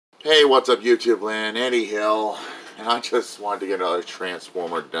Hey, what's up YouTube land? Eddie Hill, and I just wanted to get another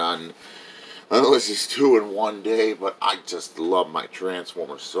Transformer done. I know this is 2 in 1 day, but I just love my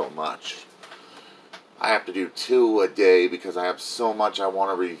Transformers so much. I have to do 2 a day because I have so much I want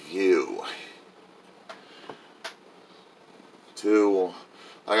to review. I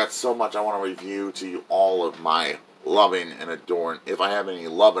got so much I want to review to you all of my loving and adoring, if I have any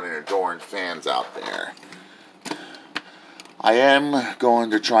loving and adoring fans out there. I am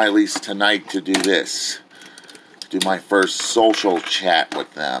going to try at least tonight to do this. Do my first social chat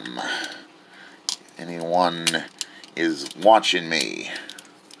with them. Anyone is watching me.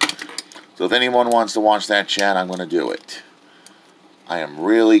 So if anyone wants to watch that chat, I'm going to do it. I am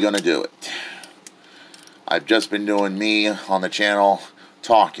really going to do it. I've just been doing me on the channel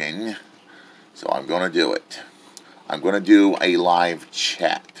talking, so I'm going to do it. I'm going to do a live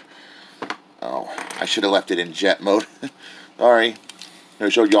chat. Oh, I should have left it in jet mode. Sorry. I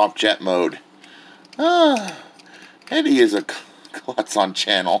showed you off jet mode. Eddie is a klutz on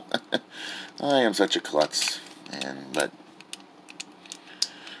channel. I am such a klutz, man.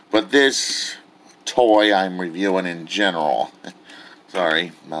 But this toy I'm reviewing in general.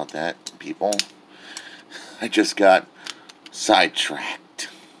 Sorry about that, people. I just got sidetracked.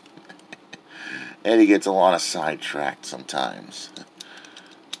 Eddie gets a lot of sidetracked sometimes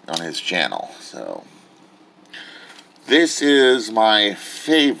on his channel, so this is my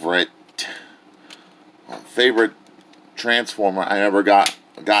favorite Transformer I ever got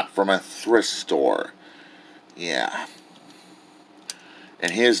from a thrift store. Yeah.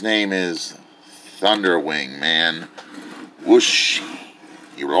 And his name is Thunderwing, man. Whoosh.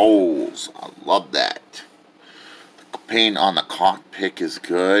 He rolls. I love that. The paint on the cockpit is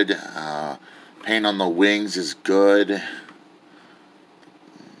good. Paint on the wings is good.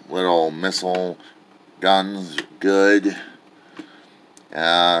 Little missile guns, good.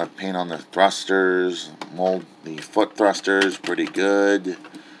 Paint on the thrusters, the foot thrusters, pretty good.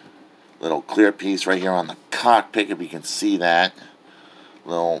 Little clear piece right here on the cockpit, if you can see that.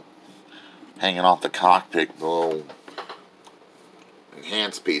 Little hanging off the cockpit, the little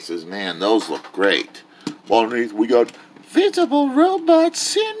enhanced pieces. Man, those look great. Well, underneath we got visible robot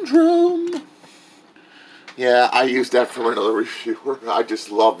syndrome. Yeah, I used that from another reviewer. I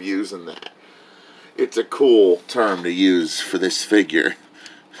just love using that. It's a cool term to use for this figure.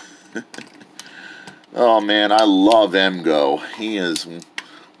 Oh man, I love Emgo. He is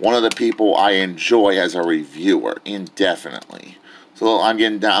one of the people I enjoy as a reviewer, indefinitely. So I'm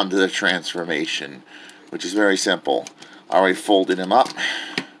getting down to the transformation, which is very simple. I already folded him up.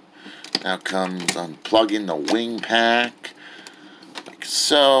 Now comes unplugging the wing pack, like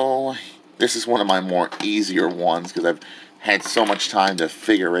so. This is one of my more easier ones because I've had so much time to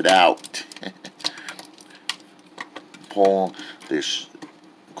figure it out. Pull this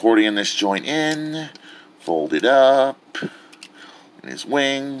accordion, this joint in, fold it up, and his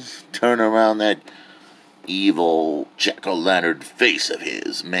wings, turn around that evil jack-o'-lantern face of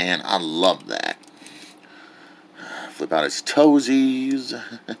his. Man, I love that. Flip out his toesies.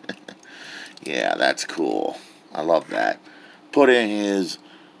 Yeah, that's cool. I love that. Put in his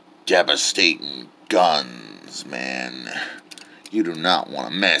devastating guns, man. You do not want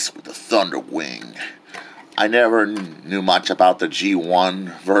to mess with the Thunderwing. I never knew much about the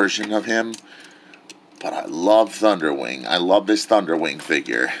G1 version of him, but I love Thunderwing. I love this Thunderwing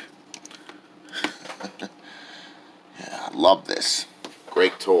figure. Yeah, I love this.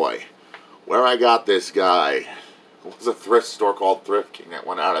 Great toy. Where I got this guy was a thrift store called Thrift King that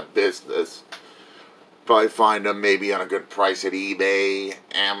went out of business. Probably find him maybe on a good price at eBay,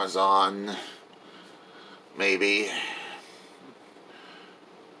 Amazon, maybe.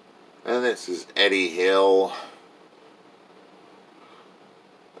 And this is Eddie Hill.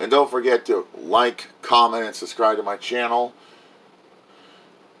 And don't forget to like, comment, and subscribe to my channel.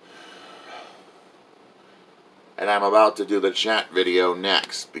 And I'm about to do the chat video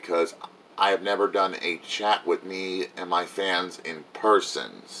next because I have never done a chat with me and my fans in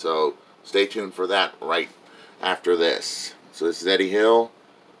person. So stay tuned for that right after this. So this is Eddie Hill.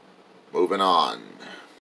 Moving on.